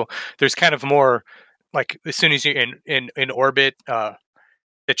changes. So there's kind of more like as soon as you're in orbit,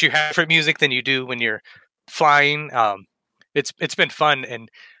 that you have different music than you do when you're flying. It's been fun,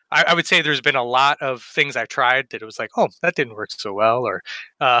 and I would say there's been a lot of things I've tried that it was like, oh, that didn't work so well, or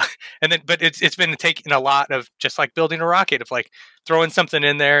but it's been taking a lot of just like building a rocket of like throwing something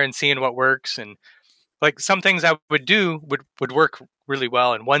in there and seeing what works, and like some things I would do would work really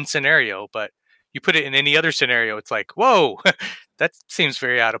well in one scenario, but you put it in any other scenario, it's like, whoa, that seems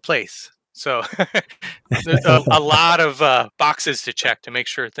very out of place. So there's a lot of boxes to check to make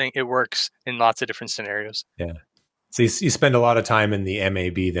sure it works in lots of different scenarios. Yeah. So you spend a lot of time in the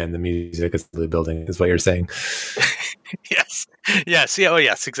MAB, then the music is the building, is what you're saying. Yes. Yeah. Oh,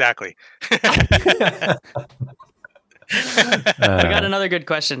 yes. Exactly. I got another good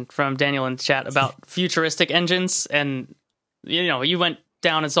question from Daniel in chat about futuristic engines, and you went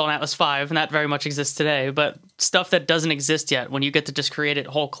down and saw an Atlas V, and that very much exists today. But stuff that doesn't exist yet, when you get to just create it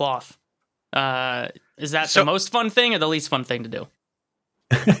whole cloth, is that the most fun thing or the least fun thing to do?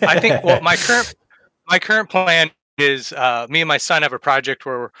 I think. Well, my current plan is me and my son have a project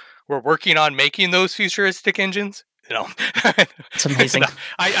where we're working on making those futuristic engines. It's amazing.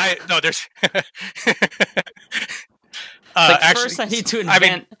 No, there's actually, first I need to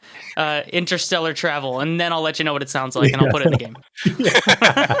invent interstellar travel, and then I'll let you know what it sounds like, and I'll put it in the game.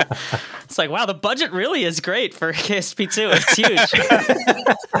 It's like, wow, the budget really is great for KSP2. It's huge.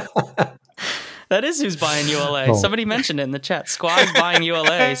 That is who's buying ULA. Oh. Somebody mentioned it in the chat. Squad's buying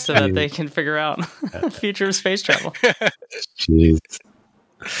ULA so that they can figure out the future of space travel. Jeez.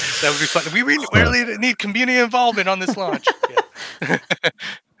 That would be fun. We really need community involvement on this launch.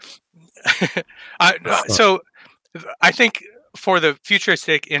 So I think for the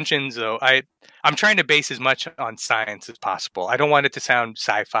futuristic engines, though, I'm trying to base as much on science as possible. I don't want it to sound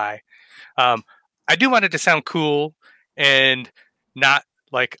sci-fi. I do want it to sound cool and not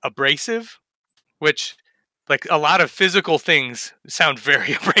like abrasive, which like a lot of physical things sound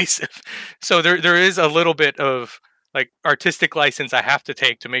very abrasive. So there is a little bit of like artistic license I have to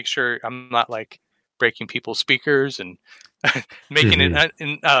take to make sure I'm not like breaking people's speakers and making it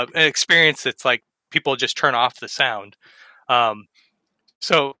an experience that's like people just turn off the sound. But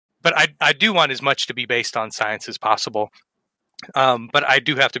I do want as much to be based on science as possible. But I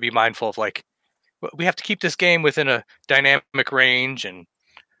do have to be mindful of like, we have to keep this game within a dynamic range, and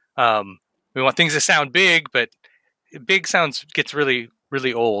we want things to sound big, but big sounds gets really,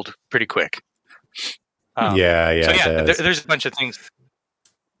 really old pretty quick. So there's a bunch of things.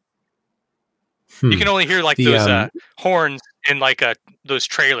 You can only hear like those horns in like those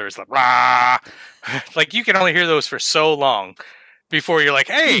trailers, like rah. Like you can only hear those for so long before you're like,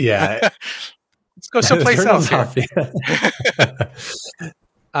 hey, let's go someplace else here.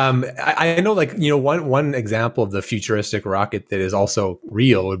 I know, like, one example of the futuristic rocket that is also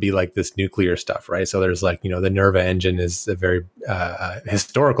real would be like this nuclear stuff, right? So there's like, the Nerva engine is a very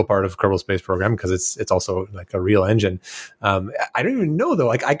historical part of Kerbal Space Program because it's also like a real engine. I don't even know though.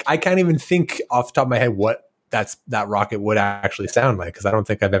 Like I can't even think off the top of my head what that rocket would actually sound like, because I don't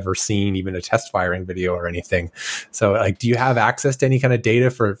think I've ever seen even a test firing video or anything. So like, do you have access to any kind of data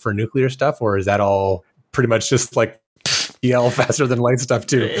for nuclear stuff, or is that all pretty much just like yell faster than light stuff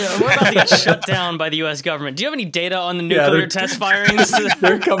too? We're about to get shut down by the U.S. government. Do you have any data on the nuclear test firings?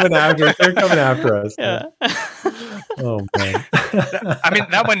 They're coming after us. Yeah. Oh man. I mean,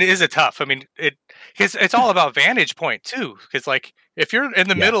 that one is tough. I mean, it's all about vantage point too. Because like, if you're in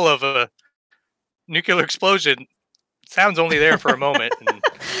the middle of a nuclear explosion, sound's only there for a moment. And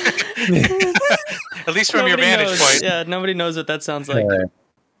at least from your vantage point. Yeah, nobody knows what that sounds like.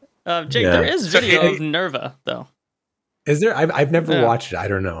 Jake, there is video of Nerva though. Is there? I've never watched it. I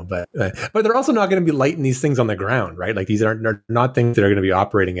don't know, but they're also not going to be lighting these things on the ground, right? Like these are not things that are going to be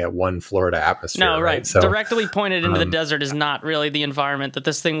operating at one Florida atmosphere. No, right. So, directly pointed into the desert is not really the environment that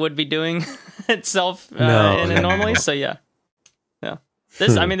this thing would be doing itself normally. So yeah.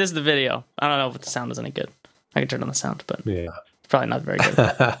 This is the video. I don't know if the sound is any good. I can turn on the sound, but it's probably not very good.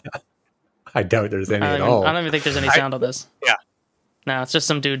 I doubt there's any at all. I don't even think there's any sound on this. Yeah. No, it's just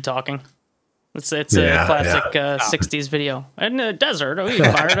some dude talking. It's a classic 60s video. In the desert, we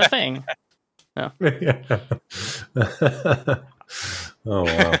fired a thing. Oh. Oh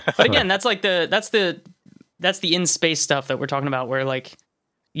wow! But again, that's the in space stuff that we're talking about, where like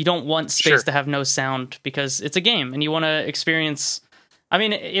you don't want space to have no sound because it's a game and you want to experience. I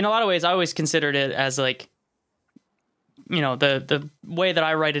mean, in a lot of ways, I always considered it as like, you know, the way that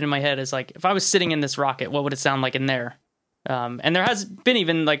I write it in my head is like, if I was sitting in this rocket, what would it sound like in there? And there has been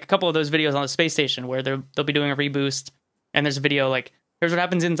even like a couple of those videos on the space station where they'll be doing a reboost, and there's a video like, here's what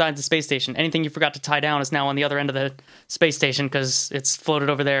happens inside the space station. Anything you forgot to tie down is now on the other end of the space station because it's floated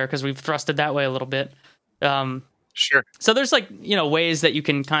over there because we've thrusted that way a little bit. Sure. So there's like, you know, ways that you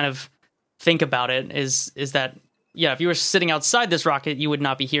can kind of think about it is that, yeah, if you were sitting outside this rocket, you would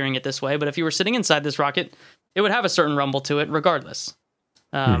not be hearing it this way. But if you were sitting inside this rocket, it would have a certain rumble to it regardless.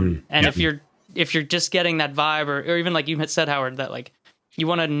 And if you're just getting that vibe or even like you had said, Howard, that like, you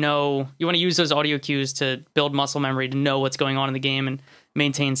want to use those audio cues to build muscle memory to know what's going on in the game and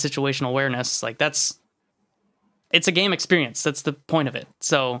maintain situational awareness. Like it's a game experience. That's the point of it.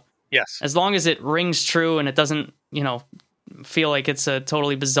 So yes, as long as it rings true and it doesn't, you know, feel like it's a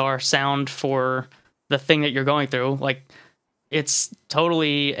totally bizarre sound for the thing that you're going through, like it's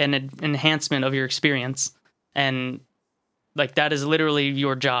totally an enhancement of your experience. And like that is literally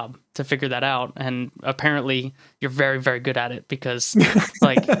your job to figure that out, and apparently you're very, very good at it because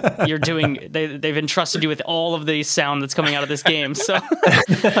like you're doing. They've entrusted you with all of the sound that's coming out of this game. So,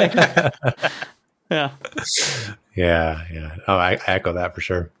 like, yeah. Oh, I echo that for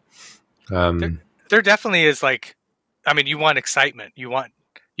sure. There definitely is like, I mean, you want excitement. You want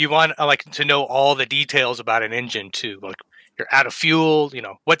like to know all the details about an engine too. Like you're out of fuel, you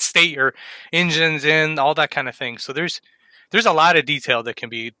know, what state your engine's in, all that kind of thing. So there's a lot of detail that can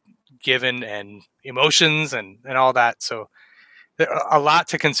be given and emotions and all that. So a lot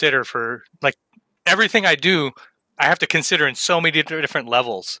to consider for like everything I do, I have to consider in so many different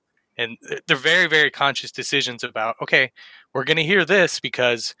levels. And they're very, very conscious decisions about, okay, we're going to hear this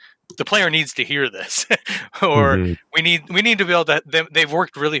because the player needs to hear this, or we need to be able to, they've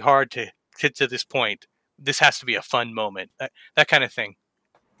worked really hard to get to this point. This has to be a fun moment, that kind of thing.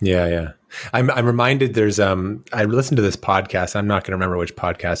 Yeah. I'm reminded there's I listened to this podcast. I'm not going to remember which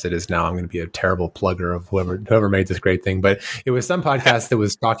podcast it is now. I'm going to be a terrible plugger of whoever made this great thing, but it was some podcast that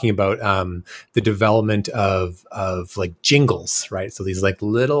was talking about the development of like jingles, right? So these like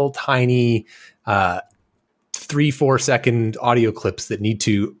little tiny 3-4 second audio clips that need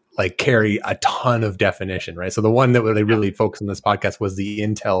to like carry a ton of definition, right? So the one that they really focused on this podcast was the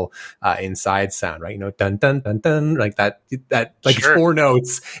Intel inside sound, right? You know, dun dun dun dun, like that like 4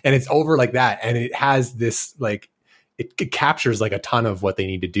 notes, and it's over like that, and it has this like it captures like a ton of what they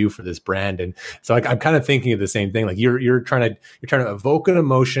need to do for this brand. And so like, I'm kind of thinking of the same thing. Like you're trying to evoke an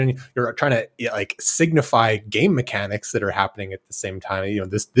emotion. You're trying to like signify game mechanics that are happening at the same time. You know,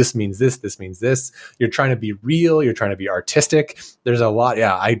 this means this means this. You're trying to be real. You're trying to be artistic. There's a lot.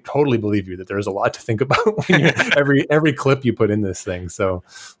 Yeah, I totally believe you that there's a lot to think about when every clip you put in this thing. So,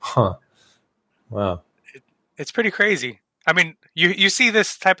 wow. It's pretty crazy. I mean, you see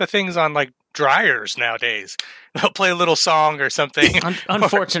this type of things on like dryers nowadays. They'll play a little song or something.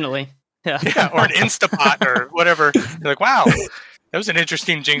 Unfortunately. Yeah, or an Instapot or whatever. You're like, wow, that was an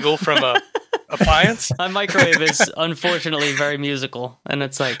interesting jingle from a appliance. My microwave is unfortunately very musical, and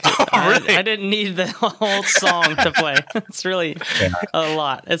it's like really? I didn't need the whole song to play. It's really a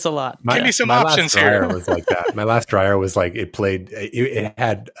lot. It's a lot. Give me some options here. My last dryer was like that. My last dryer was like it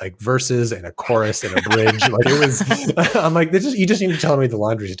had like verses and a chorus and a bridge. Like it was. I'm like, you just need to tell me the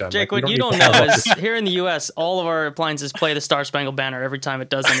laundry's done. Jake, like, what you don't know is here in the U.S., all of our appliances play the Star Spangled Banner every time it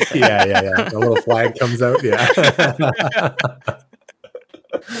does anything. Yeah. The little flag comes out. Yeah.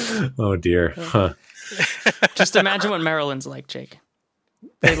 Oh dear. Huh. Just imagine what Maryland's like, Jake.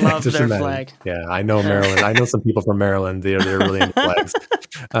 They love their flag. Yeah, I know Maryland. I know some people from Maryland. They're really into flags.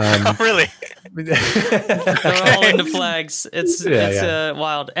 Really? They're all into flags. It's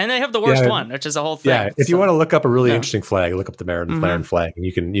wild. And they have the worst one, which is a whole thing. Yeah, if you want to look up a really interesting flag, look up the Maryland flag, and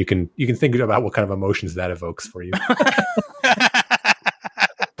you can think about what kind of emotions that evokes for you.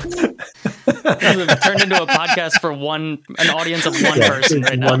 Turned into a podcast for an audience of one person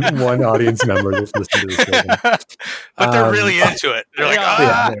right now. One audience member that's listening to this program. But they're really into it. They're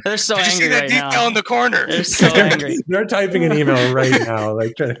like, they're so did angry you see that right detail now. in the corner? They're so angry. They're typing an email right now,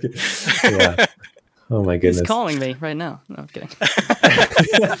 like trying to. Yeah. Oh my goodness. He's calling me right now. No, I'm kidding.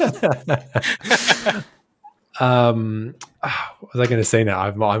 What was I going to say now?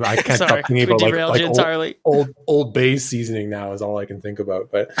 I can't stop thinking about like old Bay's seasoning now is all I can think about.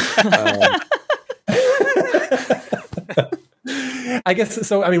 But I guess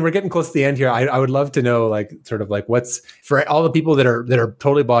so. I mean, we're getting close to the end here. I would love to know, like, sort of like, what's for all the people that are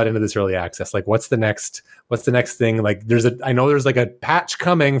totally bought into this early access. Like, what's the next thing? Like, I know there's like a patch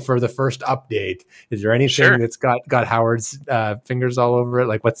coming for the first update. Is there anything that's got Howard's fingers all over it?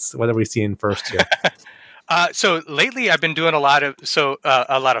 Like, what are we seeing first here? So lately, I've been doing a lot of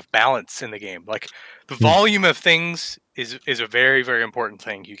balance in the game. Like the volume of things is a very, very important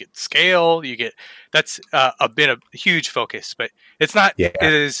thing. You get scale, that's been a huge focus, but it's not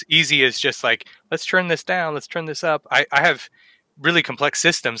as easy as just like, let's turn this down, let's turn this up. I have really complex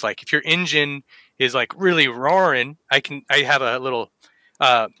systems. Like if your engine is like really roaring, I have a little,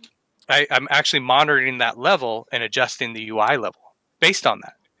 I'm actually monitoring that level and adjusting the UI level based on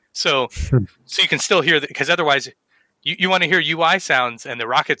that. So you can still hear that, because otherwise you want to hear UI sounds and the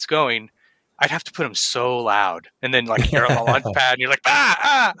rocket's going. I'd have to put them so loud, and then like you're on the launch pad and you're like,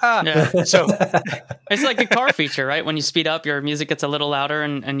 Yeah. So it's like a car feature, right? When you speed up, your music gets a little louder,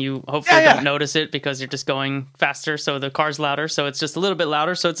 and you hopefully don't notice it because you're just going faster. So the car's louder, so it's just a little bit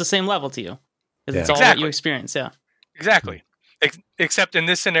louder. So it's the same level to you. It's all that you experience. Yeah, exactly. Except in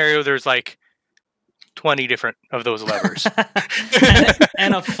this scenario, there's like 20 different of those levers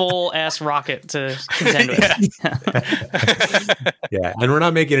and a full ass rocket to contend with. Yeah, and we're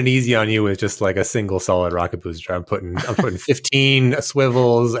not making it easy on you with just like a single solid rocket booster. I'm putting 15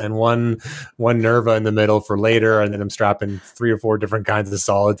 swivels and one Nerva in the middle for later, and then I'm strapping 3 or 4 different kinds of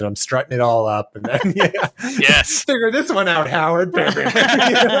solids, and I'm strutting it all up, and then yes, figure this one out, Howard. Balance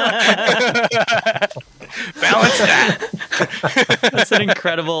that. That's an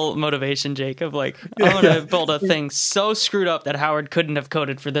incredible motivation, Jacob. Like, I want to build a thing so screwed up that Howard couldn't have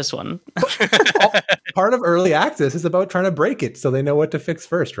coded for this one. Part of early access is about trying to break it so they know what to fix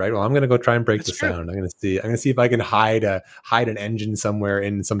first, right? Well, I'm going to go try and break the sound. I'm going to see if I can hide an engine somewhere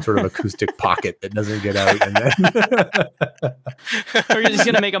in some sort of acoustic pocket that doesn't get out. And then or you're just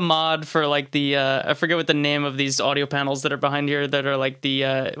going to make a mod for like the I forget what the name of these audio panels that are behind here that are like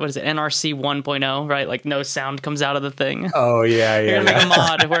the what is it, NRC 1.0, right? Like no sound comes out of the thing. Oh yeah. You're gonna make a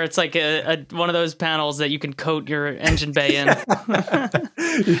mod where it's like a one of those panels that you can coat your engine bay in.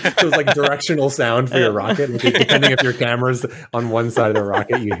 It was like directional sound for your rocket, depending if your camera's on one side of the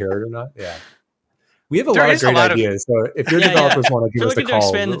rocket, you hear it or not. Yeah, we have a lot of great ideas. So if your developers want to give us a call, to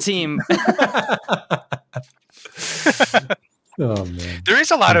expand the team. Oh man, there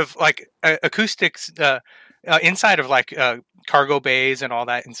is a lot of like acoustics inside of like cargo bays and all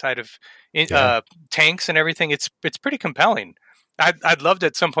that inside of tanks and everything. It's pretty compelling. I'd love to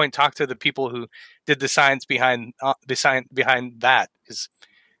at some point talk to the people who did the science behind that, because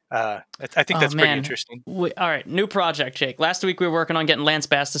I think that's pretty interesting. All right, new project, Jake. Last week we were working on getting Lance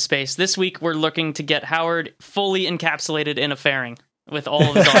Bass to space. This week we're looking to get Howard fully encapsulated in a fairing with all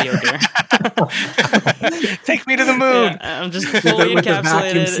of his audio gear. Take me to the moon. Yeah, I'm just fully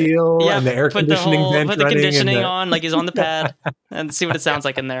encapsulated. Seal and the air conditioning vent put the conditioning on, like he's on the pad, and see what it sounds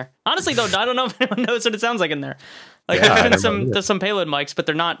like in there. Honestly, though, I don't know if anyone knows what it sounds like in there. Like there's some payload mics, but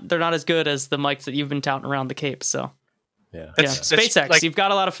they're not as good as the mics that you've been touting around the Cape. So SpaceX, like, you've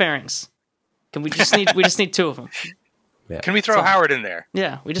got a lot of fairings. We just need 2 of them. Yeah. Can we throw Howard in there?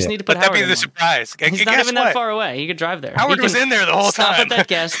 Yeah, we just need to put Howard in. Howard that'd be the surprise. He's not even that far away. He could drive there. Howard was in there the whole time. Stop at that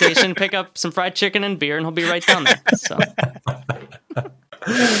gas station, pick up some fried chicken and beer, and he'll be right down there. So.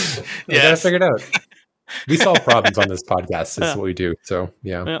 We gotta figure it out. We solve problems on this podcast. This is what we do. So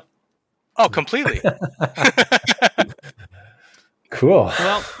yeah. Oh, completely. Cool.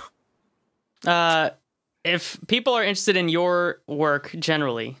 Well, if people are interested in your work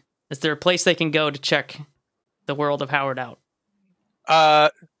generally, is there a place they can go to check the world of Howard out?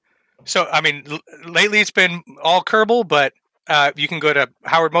 So, I mean, lately it's been all Kerbal, but you can go to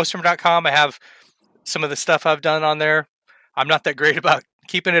howardmostrom.com. I have some of the stuff I've done on there. I'm not that great about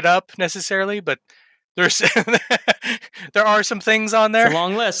keeping it up necessarily, but there's there are some things on there. It's a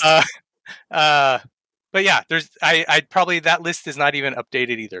long list. But yeah, I'd probably, that list is not even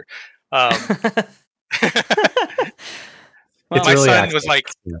updated either. Well,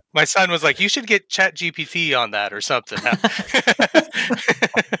 my son was like, you should get ChatGPT on that or something.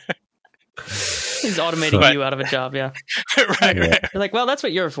 He's automating you out of a job, yeah. Right. You're like, well, that's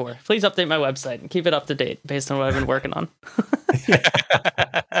what you're for. Please update my website and keep it up to date based on what I've been working on.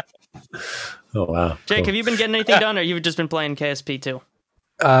 Oh, wow. Jake, cool. Have you been getting anything done, or you've just been playing KSP 2?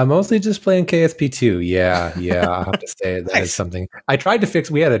 Mostly just playing KSP 2. Yeah. I have to say that is something I tried to fix.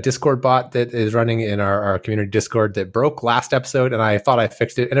 We had a Discord bot that is running in our community Discord that broke last episode, and I thought I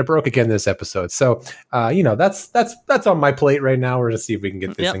fixed it, and it broke again this episode. So, that's on my plate right now. We're going to see if we can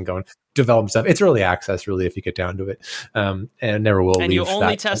get this thing going. develop stuff. It's early access, really, if you get down to it, and never will. And you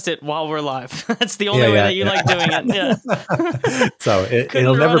only test it while we're live. That's the only way that you like doing it. Yeah. So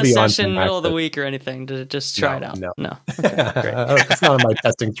it'll never be on session middle of the week or anything to just try it out. No. Okay, great. It's not on my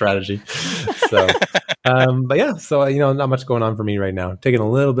testing strategy. So, but yeah, so not much going on for me right now. Taking a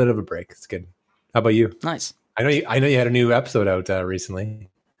little bit of a break. It's good. How about you? Nice. I know you had a new episode out recently.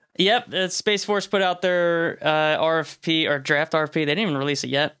 Yep, Space Force put out their RFP or draft RFP. They didn't even release it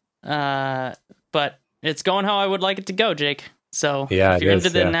yet, but it's going how I would like it to go, Jake. So if you're into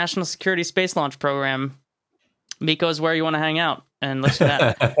the National Security Space Launch Program, Miko is where you want to hang out and listen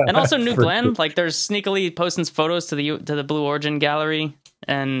to that. And also New Glenn, like there's sneakily posting photos to the Blue Origin gallery,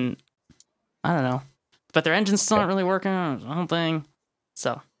 and I don't know, but their engines still aren't really working on the whole thing.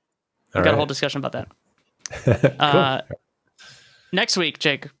 So we've got a whole discussion about that. Cool. Next week,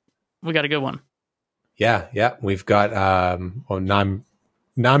 Jake, we got a good one. Yeah. We've got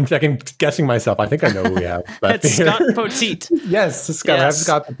now I'm guessing myself. I think I know who we have. But it's Scott Poteet. Yes, Scott. I have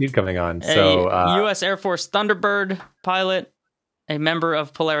Scott Poteet coming on. So U.S. Air Force Thunderbird pilot, a member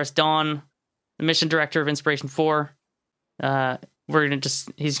of Polaris Dawn, the mission director of Inspiration 4.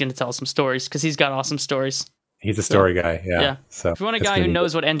 He's gonna tell us some stories because he's got awesome stories. He's a story guy. Yeah. So if you want a guy who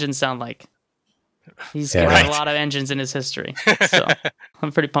knows what engines sound like, he's got a lot of engines in his history. So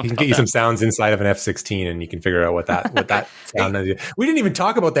I'm pretty pumped. He can about get you that. some sounds inside of an F-16, and you can figure out what that sound is. We didn't even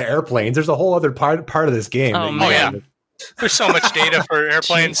talk about the airplanes. There's a whole other part of this game. Oh man. There's so much data for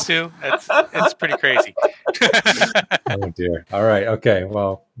airplanes too. It's pretty crazy. Oh dear. All right. Okay.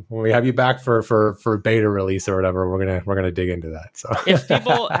 Well, when we have you back for beta release or whatever, we're gonna dig into that. So if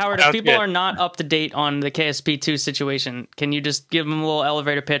people, Howard, are not up to date on the KSP2 situation, can you just give them a little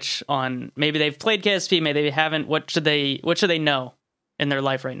elevator pitch on maybe they've played KSP, maybe they haven't? What should they know in their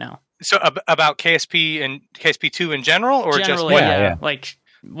life right now? So about KSP and KSP2 in general, or generally, just yeah. Like,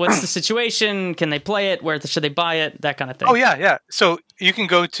 what's the situation? Can they play it? Where should they buy it? That kind of thing. Oh yeah. So you can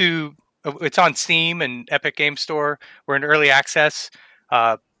go to it's on Steam and Epic Game Store. We're in early access.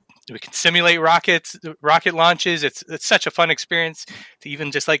 We can simulate rocket launches. It's such a fun experience to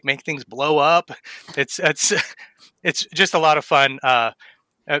even just like make things blow up. It's just a lot of fun,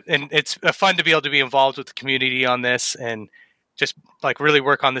 and it's fun to be able to be involved with the community on this and just like really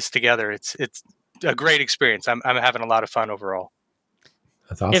work on this together. It's a great experience. I'm having a lot of fun overall.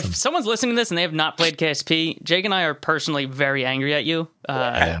 That's awesome. If someone's listening to this and they have not played KSP, Jake and I are personally very angry at you.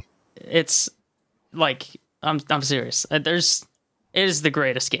 It's like I'm serious. It is the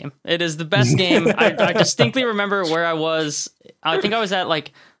greatest game. It is the best game. I distinctly remember where I was. I think I was at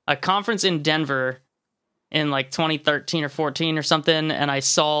like a conference in Denver in like 2013 or 14 or something, and I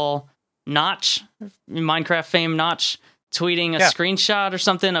saw Notch, Minecraft fame Notch, tweeting a screenshot or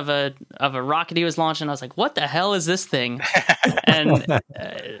something of a rocket he was launching. I was like, what the hell is this thing? And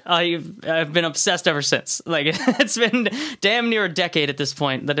I've been obsessed ever since. Like, it's been damn near a decade at this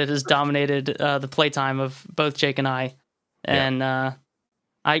point that it has dominated the playtime of both Jake and I. And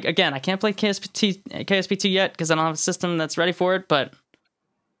I can't play KSP2 yet because I don't have a system that's ready for it, but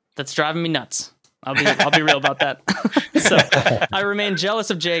that's driving me nuts. I'll be real about that. So I remain jealous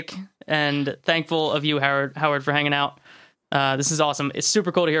of Jake and thankful of you, Howard, for hanging out. This is awesome. It's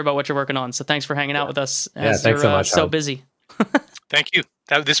super cool to hear about what you're working on. So thanks for hanging out with us. Thanks so much. So busy. Thank you.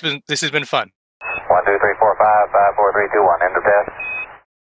 This has been fun. 1, 2, 3, 4, 5, 5, 4, 3, 2, 1. End of test.